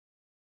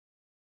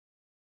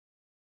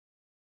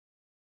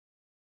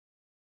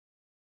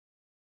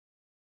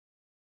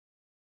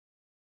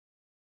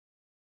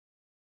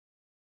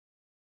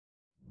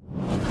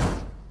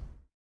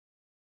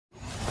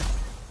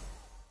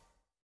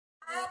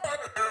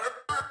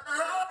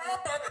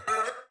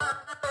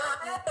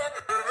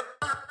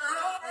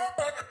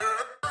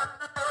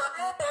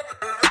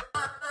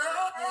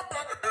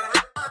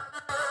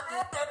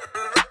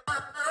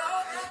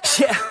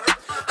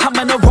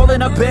in a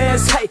rolling a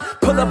biz. Hey,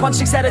 pull up on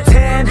 6 out of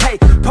 10. Hey,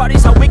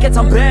 parties on weekends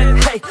I'm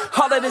bent. Hey,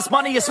 all of this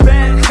money is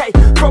spent. Hey,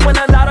 throwing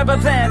a lot of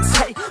events.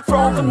 Hey,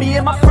 throwing for me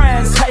and my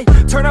friends. Hey,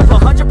 turn up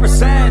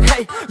 100%.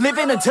 Hey,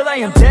 living until I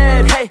am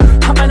dead. Hey,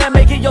 I'm gonna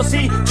make it, you'll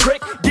see.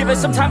 Trick, give it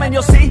some time and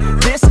you'll see.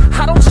 This,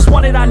 I don't just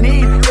want it, I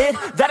need it.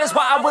 That is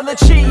why I will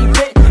achieve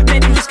it.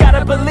 Man, you just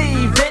gotta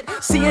believe it.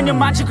 See in your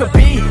mind you could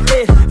be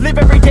it. Live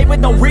every day with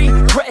no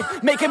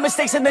regret. Making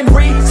mistakes and then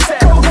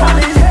reset. Go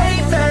on and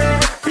hate me,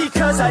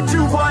 because I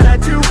do what I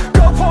do.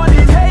 Go on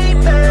and hate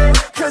me,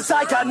 cause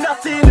I got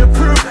nothing to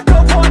prove. Go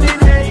on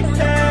and hate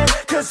me,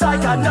 cause I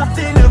got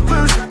nothing to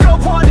lose. Go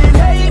on and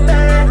hate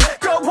me,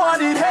 go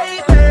on and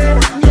hate me.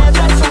 Yeah,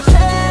 that's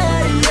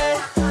okay,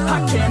 yeah. I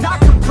cannot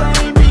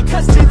complain,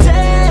 because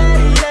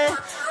today, yeah,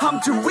 I'm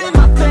doing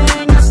my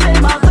thing, I stay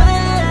my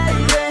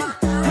lane,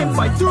 yeah, and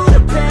fight through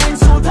the pain,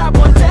 so that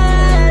one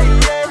day,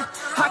 yeah,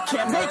 I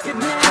can make a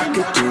name. I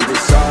could do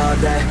this all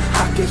day,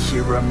 I could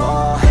hear them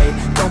all hate.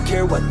 Don't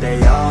care what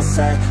they all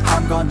say,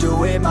 I'm gonna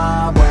do it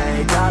my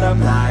way. Got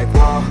them like,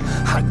 whoa,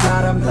 I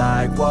got them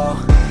like, whoa.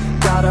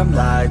 Got them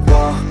like,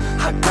 whoa,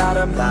 I got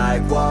them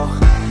like, whoa.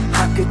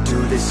 I could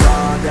do this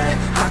all day,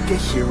 I could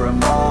hear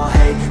them all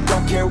hate.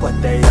 Don't care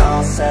what they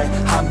all say,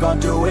 I'm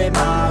gonna do it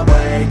my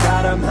way.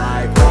 Got them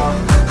like, whoa,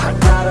 I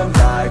got them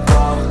like,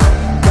 whoa.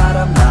 Got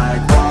them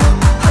like, whoa,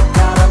 I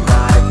got them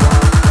like, whoa.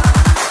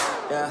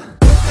 Yeah.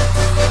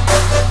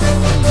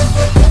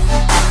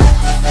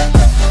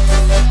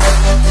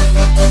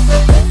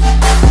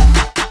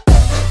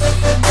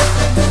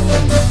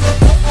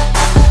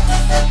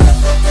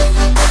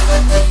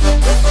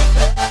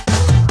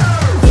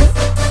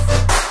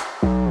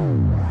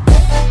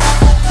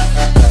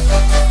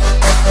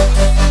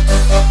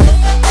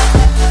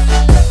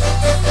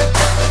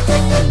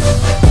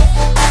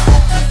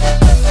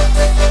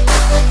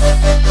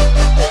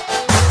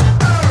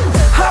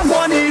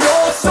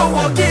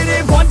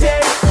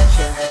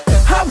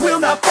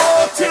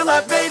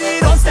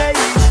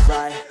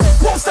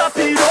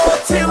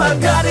 I've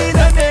got it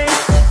a name.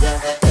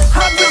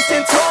 I will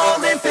stand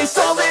tall and face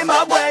all in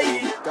my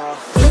way.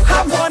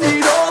 I want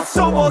it all,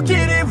 so I'll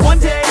get it one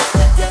day.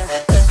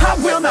 I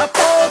will not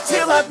fall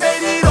till I've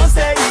made it on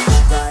stage.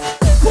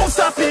 Won't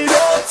stop it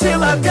all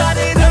till I've got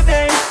it a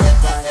name.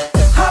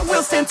 I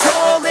will stand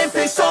tall and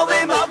face all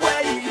in my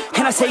way.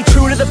 And I stay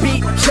true to the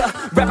beat, yeah.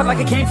 Rapping like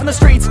I came from the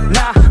streets,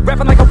 nah.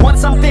 Rapping like I want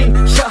something,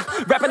 yeah.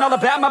 Rapping all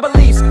about my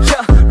beliefs,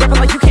 yeah. Rapping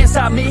like you can't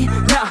stop me,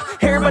 nah.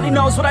 Everybody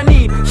knows what I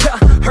need, yeah.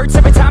 Hurts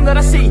every time that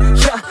I see,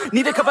 yeah.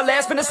 Need a couple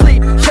last minutes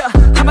sleep, yeah.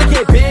 I'ma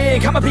get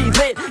big, I'ma be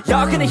lit.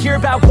 Y'all gonna hear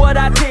about what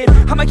I did.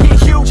 I'ma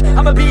get huge,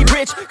 I'ma be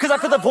rich. Cause I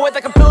feel the void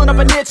like I'm filling up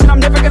a niche. And I'm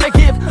never gonna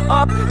give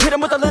up. Hit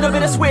 'em with a little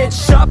bit of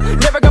switch up.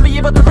 Never gonna be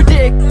able to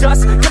predict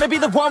us. Gonna be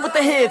the one with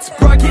the hits,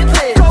 bro, get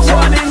lit. Go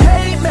on and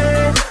hate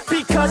me,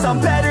 because I'm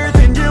better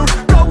than you.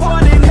 Go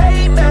on and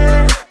hate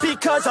me,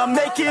 because I'm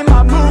making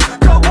my move.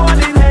 Go on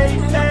and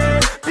hate me,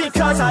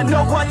 because I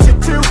know what to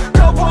do.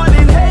 Go on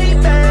and hate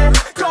me,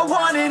 go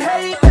on and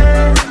hate me.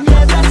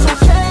 Yeah, that's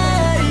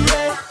okay,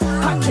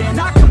 yeah. I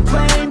cannot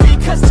complain,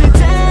 because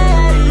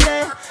today,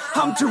 yeah,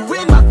 I'm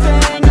doing my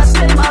thing, I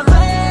stay my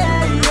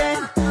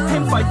lane,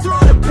 and fight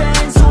through the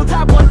pain, so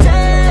that one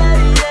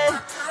day,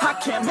 yeah, I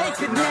can make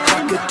a name.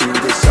 I could do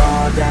this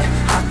all day,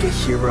 I could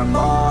hear them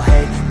all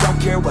hate. Don't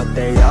care what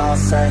they all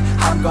say,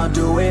 I'm gonna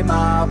do it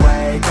my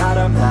way. Got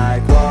them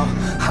like, whoa,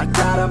 I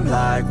got them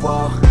like,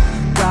 whoa.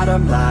 Got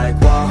them like,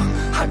 whoa,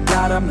 I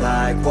got them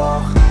like,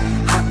 whoa.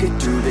 I could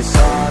do this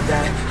all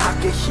day, I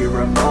could hear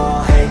them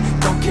all hate.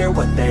 Don't care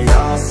what they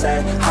all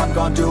say, I'm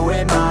gonna do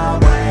it my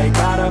way.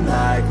 Got them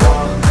like,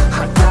 whoa,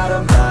 I got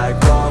them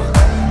like, whoa.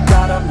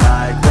 Got them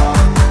like, whoa,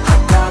 I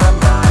got them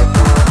like,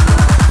 whoa.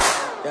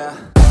 Yeah.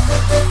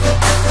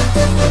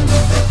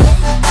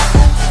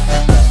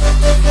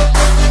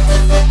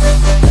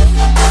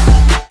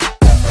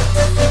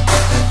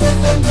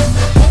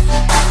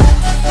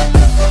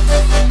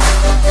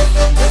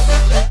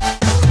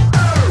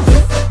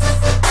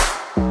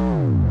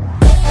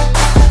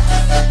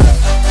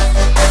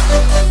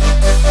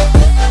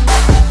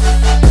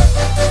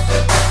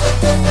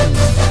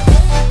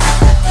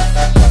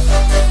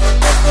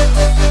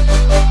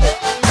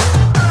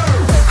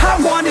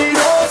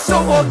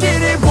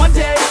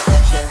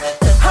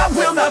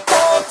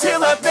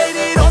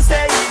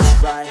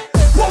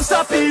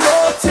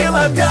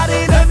 I've got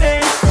it a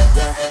name.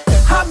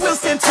 I will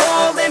stand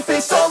tall and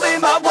face all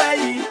in my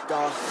way.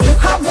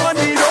 I want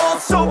it all,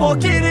 so I'll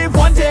get it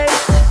one day.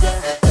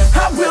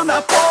 I will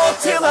not fall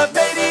till I've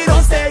made it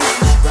on stage.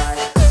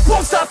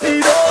 Won't stop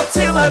it all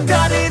till I've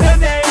got it a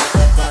name.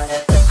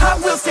 I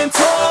will stand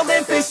tall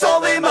and face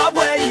all in my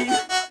way.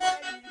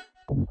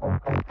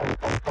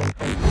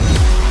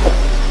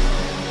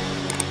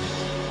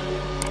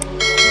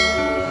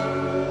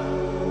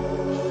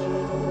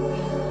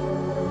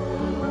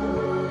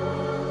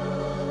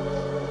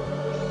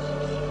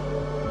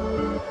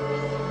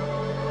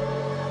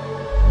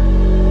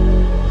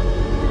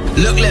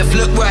 Look left,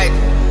 look right,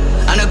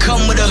 and I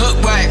come with a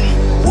hook right.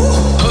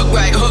 Hook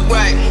right, hook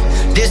right.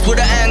 This what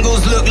the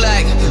angles look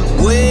like.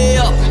 Way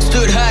up,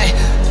 stood high,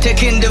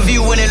 taking the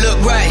view when it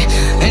looked right.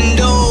 And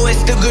oh,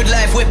 it's the good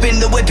life, whipping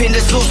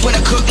the sauce when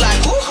I cook like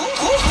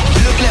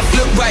look left,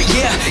 look right,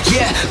 yeah,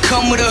 yeah,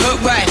 come with a hook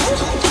right.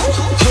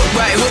 Hook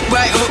right, hook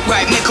right, hook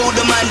right, make all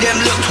the man them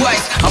look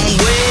twice. I'm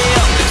way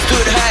up,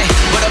 stood high,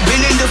 but I've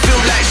been in the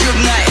field like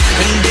Suge Knight.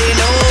 And they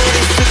know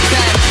this took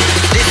time,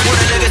 this what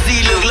a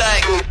legacy look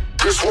like.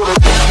 This what a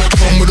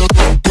come with a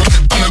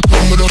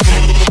come with a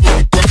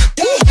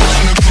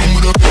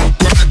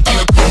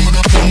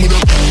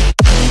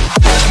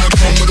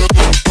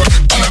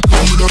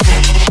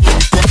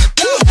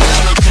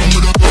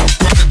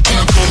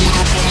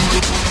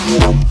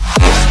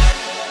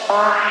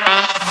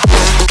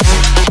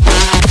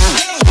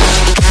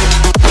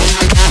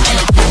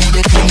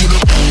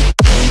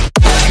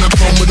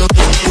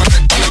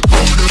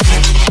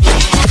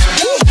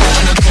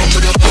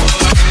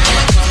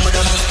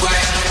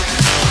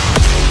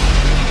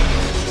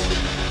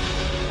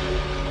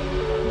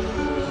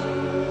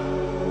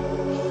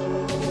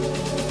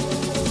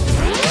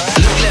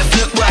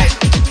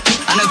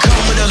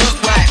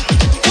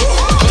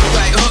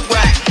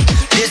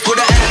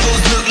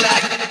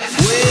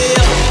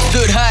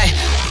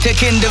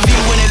taking the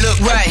view when it look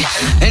right.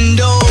 And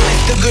oh,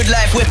 it's the good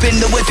life, whipping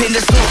the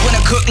sauce when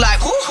I cook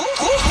like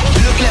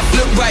look left,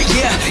 look right,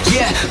 yeah,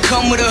 yeah,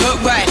 come with a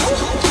hook right.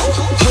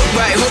 Hook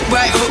right, hook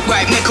right, hook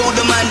right, make all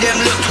the man them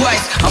look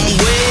twice. I'm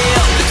way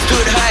up,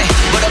 stood high,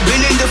 but I've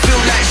been in the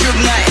field like Suge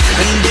Knight.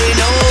 And they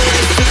know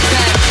this took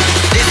time,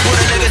 this what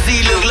a legacy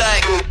look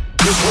like.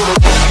 This what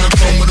a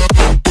come with a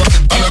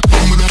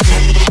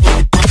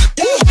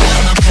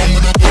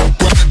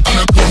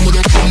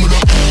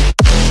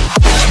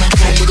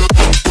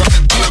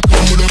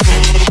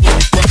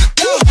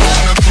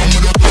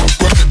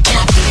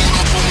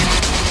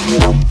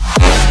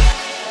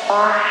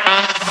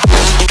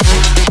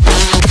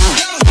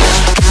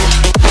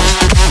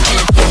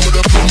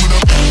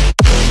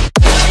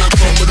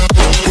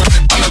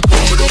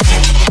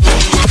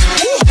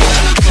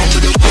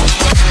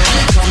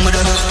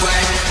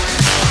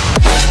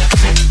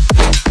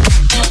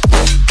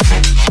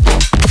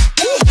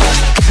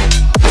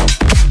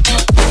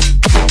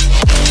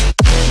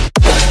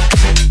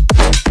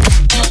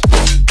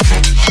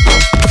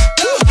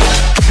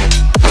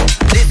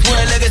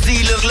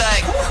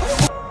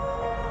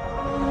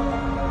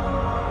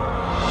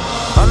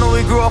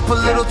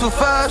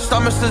I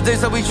miss the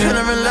days that we chill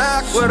and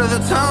relax. Where did the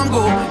time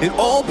go? It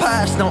all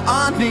passed, now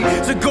I need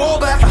to go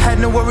back. I had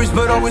no worries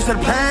but always had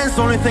plans.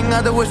 Only thing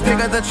I did was pick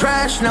up the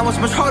trash. Now it's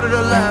much harder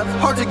to laugh,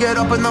 hard to get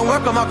up and then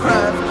work on my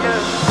craft.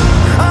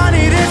 I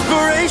need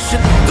inspiration,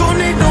 don't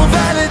need no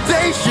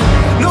validation.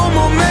 No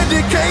more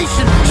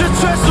medication, just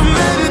try some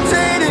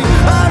meditating.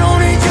 I don't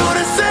need you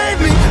to save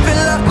me,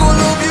 feel like all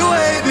of you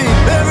hate me.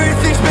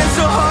 Everything's been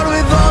so hard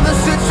with all the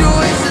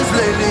situations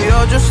lately.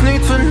 I just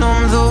need to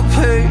numb the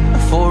pain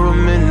for a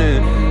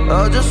minute.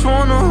 I just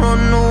wanna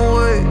run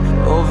away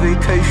on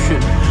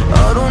vacation.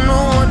 I don't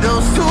know what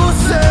else to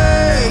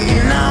say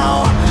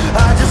now.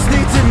 I just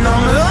need to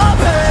numb the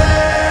pain.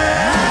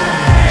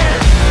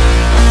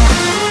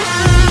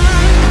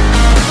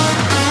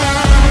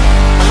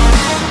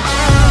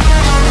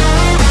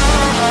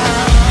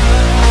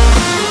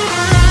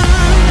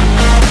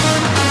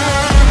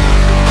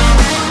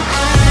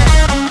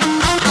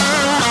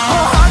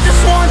 Oh, I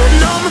just wanna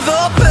numb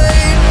the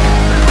pain.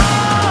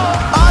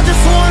 I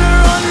just wanna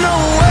run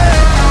away.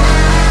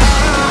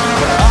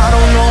 I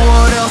don't know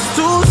what else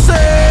to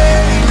say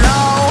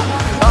now.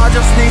 I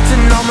just need to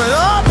numb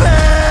the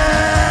pain.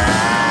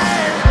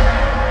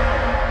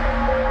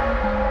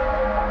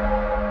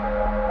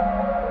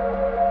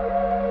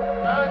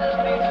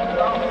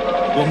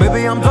 Well,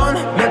 maybe I'm done,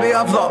 maybe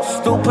I've lost.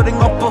 Still putting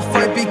up a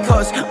fight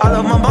because I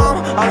love my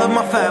mom, I love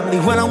my family.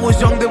 When I was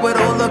young, they would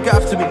all look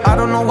after me. I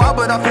don't know why,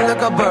 but I feel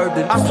like a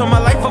burden. I spend my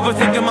life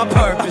overthinking my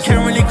purpose.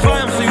 Can't really cry,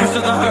 I'm so used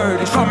to the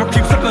hurt. Trauma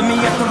keeps up at me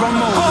at the wrong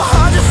moment. Oh,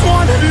 I just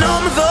wanna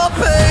numb the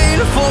pain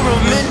for a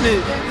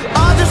minute.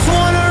 I just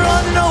wanna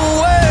run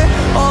away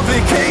on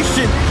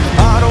vacation.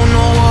 I don't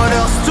know what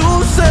else to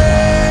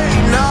say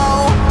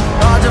now.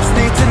 I just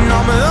need to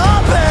numb the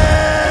pain.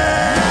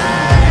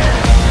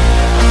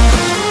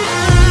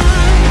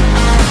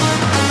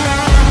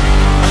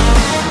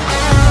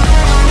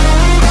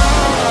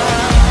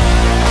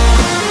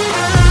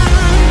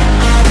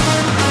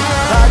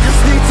 I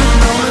just need to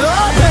numb the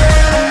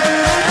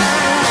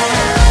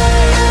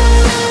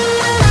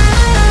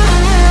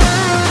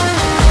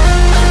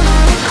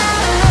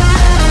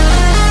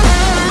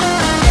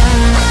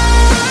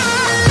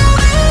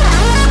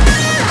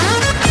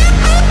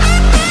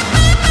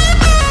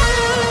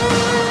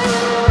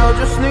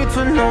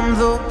to numb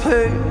the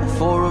pain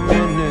for a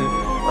minute.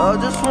 I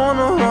just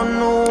wanna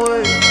run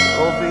away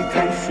on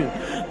vacation.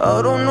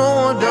 I don't know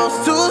what else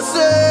to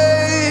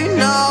say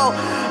now.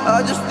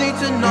 I just need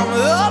to numb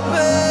the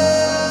pain.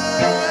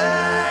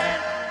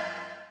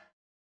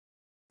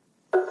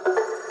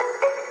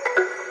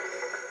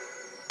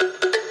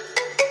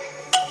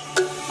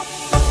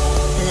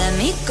 Let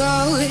me go,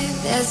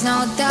 there's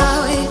no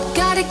doubt.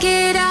 Got to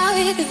get out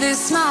of this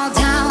small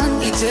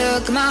town. You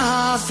took my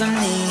heart from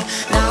me,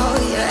 now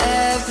you're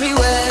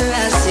everywhere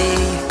I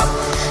see.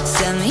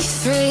 Set me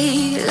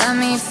free, let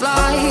me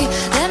fly,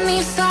 let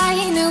me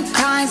find new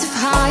kinds of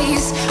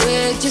highs.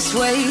 We're just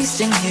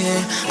wasting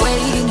here,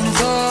 waiting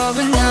for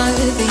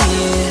another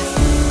year.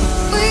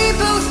 We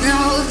both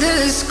know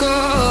the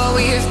score,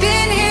 we've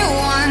been here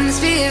once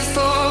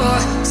before.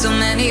 So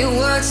many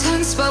words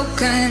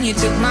unspoken, you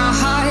took my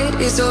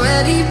heart, it's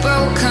already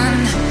broken.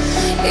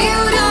 You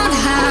don't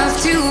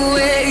have to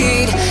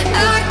wait,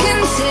 I can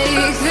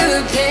take the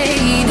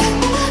pain.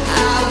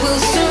 I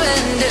will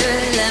surrender,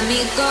 let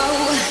me go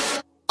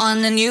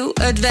on a new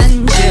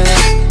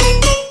adventure.